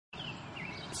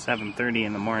7:30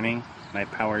 in the morning. My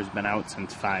power's been out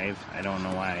since 5. I don't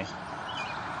know why.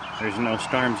 There's no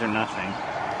storms or nothing.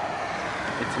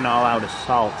 It's an all-out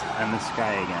assault on the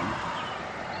sky again.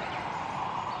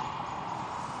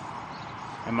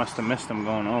 I must have missed them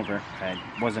going over. I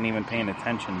wasn't even paying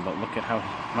attention, but look at how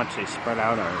much they spread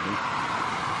out already.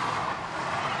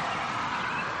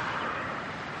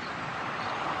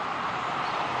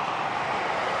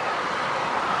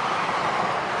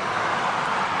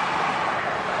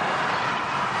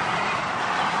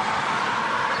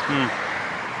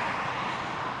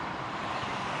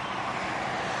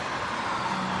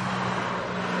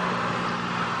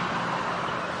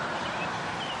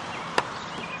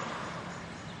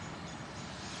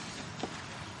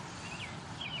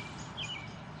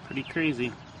 Pretty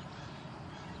crazy.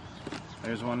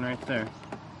 There's one right there.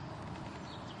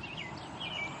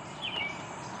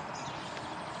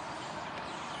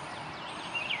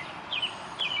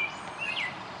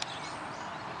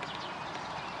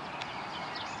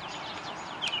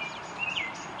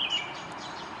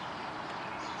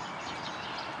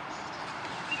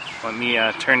 Let me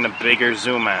turn the bigger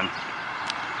zoom on.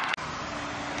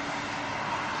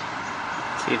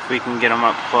 See if we can get them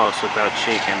up close without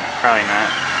shaking. Probably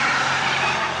not.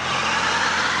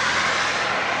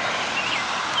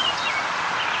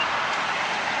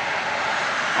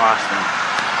 Lost them.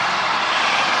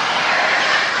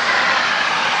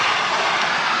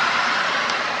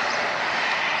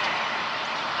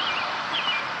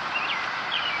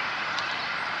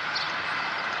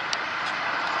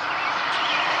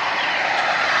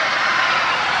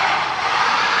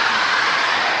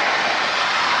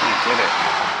 Did it.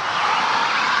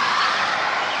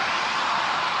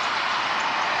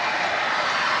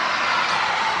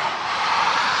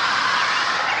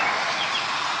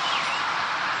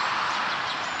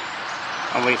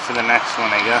 I'll wait for the next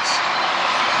one, I guess.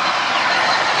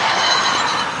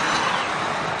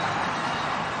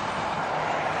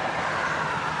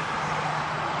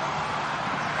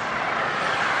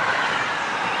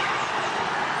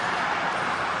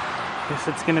 Guess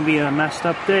it's gonna be a messed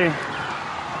up day.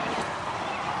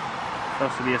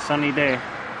 Supposed to be a sunny day.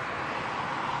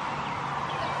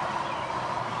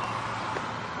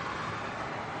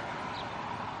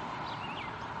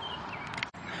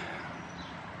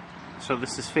 So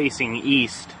this is facing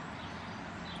east.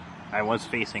 I was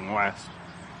facing west.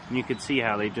 And you could see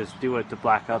how they just do it to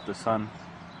black out the sun.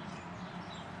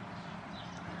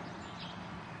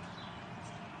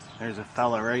 There's a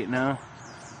fella right now.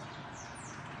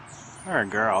 Or a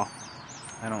girl.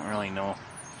 I don't really know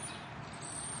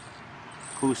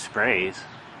who sprays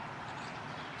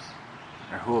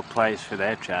or who applies for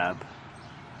that job.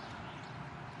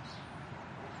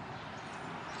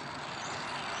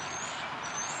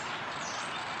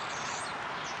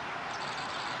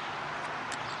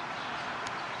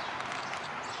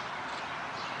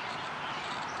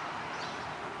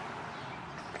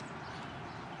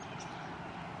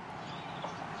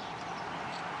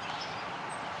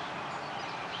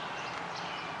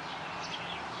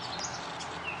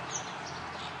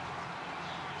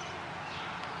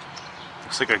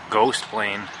 Looks like a ghost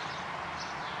plane.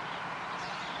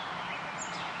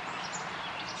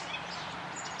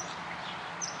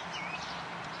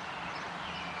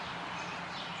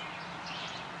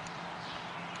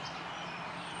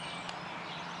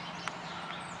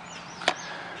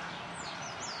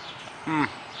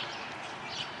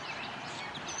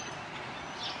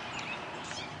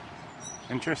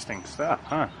 Interesting stuff,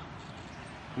 huh?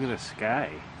 Look at the sky.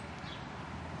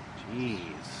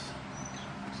 Jeez.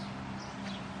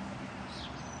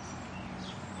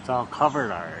 It's all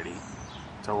covered already.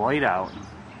 It's a whiteout.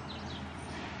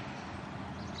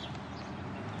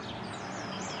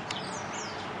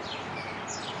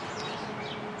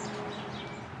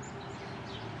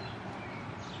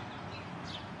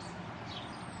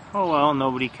 Oh well,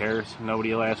 nobody cares.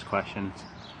 Nobody will ask questions.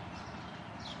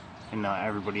 And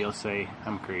everybody will say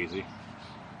I'm crazy.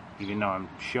 Even though I'm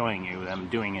showing you that I'm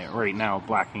doing it right now,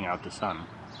 blacking out the sun.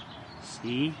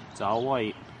 See? It's all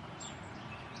white.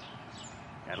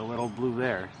 Got a little blue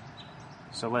there.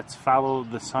 So let's follow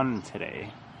the sun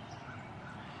today.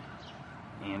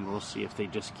 And we'll see if they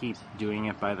just keep doing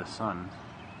it by the sun.